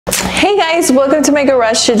guys, welcome to my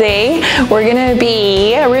garage today. We're gonna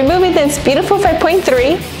be removing this beautiful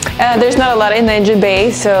 5.3. There's not a lot in the engine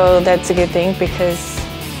bay, so that's a good thing because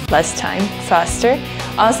less time, faster.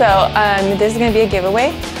 Also, this is gonna be a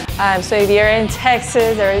giveaway. So if you're in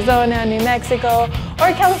Texas, Arizona, New Mexico,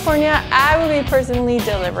 or California, I will be personally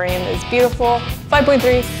delivering this beautiful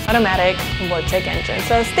 5.3 automatic Vortec engine.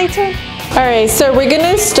 So stay tuned. All right, so we're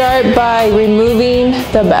gonna start by removing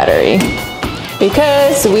the battery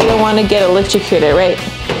because we don't want to get electrocuted, right?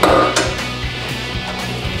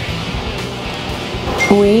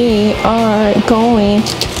 We are going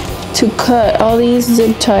to cut all these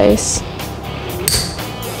zip ties.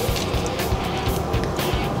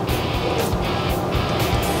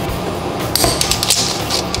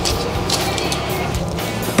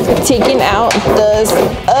 Taking out this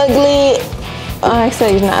ugly,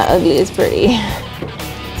 actually it's not ugly, it's pretty.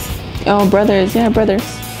 Oh, brothers, yeah, brothers.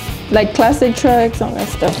 Like classic trucks, all that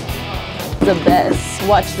stuff. The best,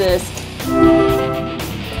 watch this.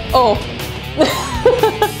 Oh.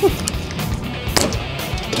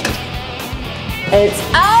 It's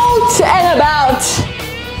out and about.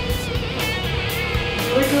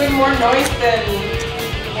 We're doing more noise than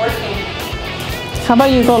working. How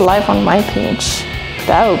about you go live on my page?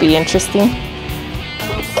 That would be interesting.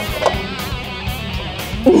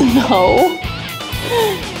 No.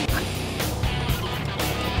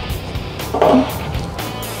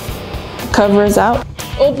 Covers out.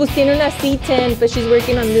 Oh, pues tiene una C10, but she's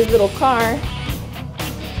working on this little car.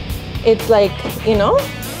 It's like, you know,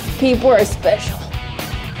 people are special.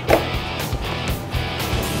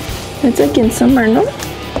 It's like in summer, no?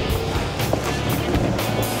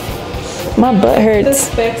 My butt hurts. The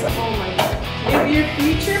specs, oh my god. If your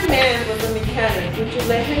future man was a mechanic, would you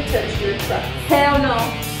let him touch your truck? Hell no.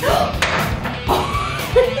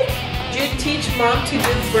 Would you teach mom to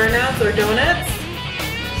do burnouts or donuts?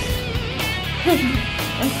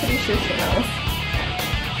 I'm pretty sure she knows.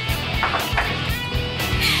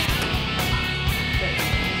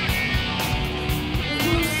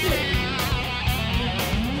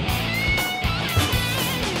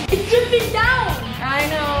 It's dripping down! I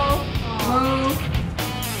know. Move.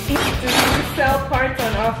 Do you sell parts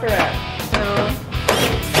on OfferUp? No.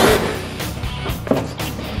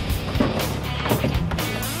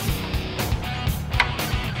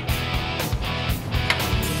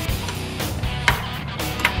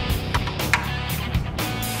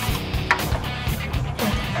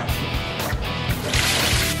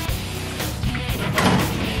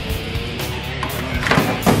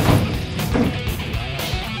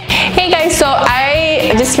 Hey guys, so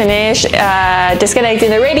I just finished disconnecting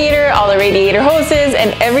the radiator, all the radiator hoses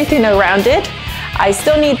and everything around it. I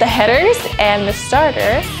still need the headers and the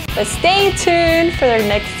starter, but stay tuned for the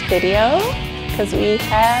next video because we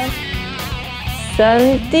have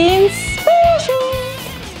something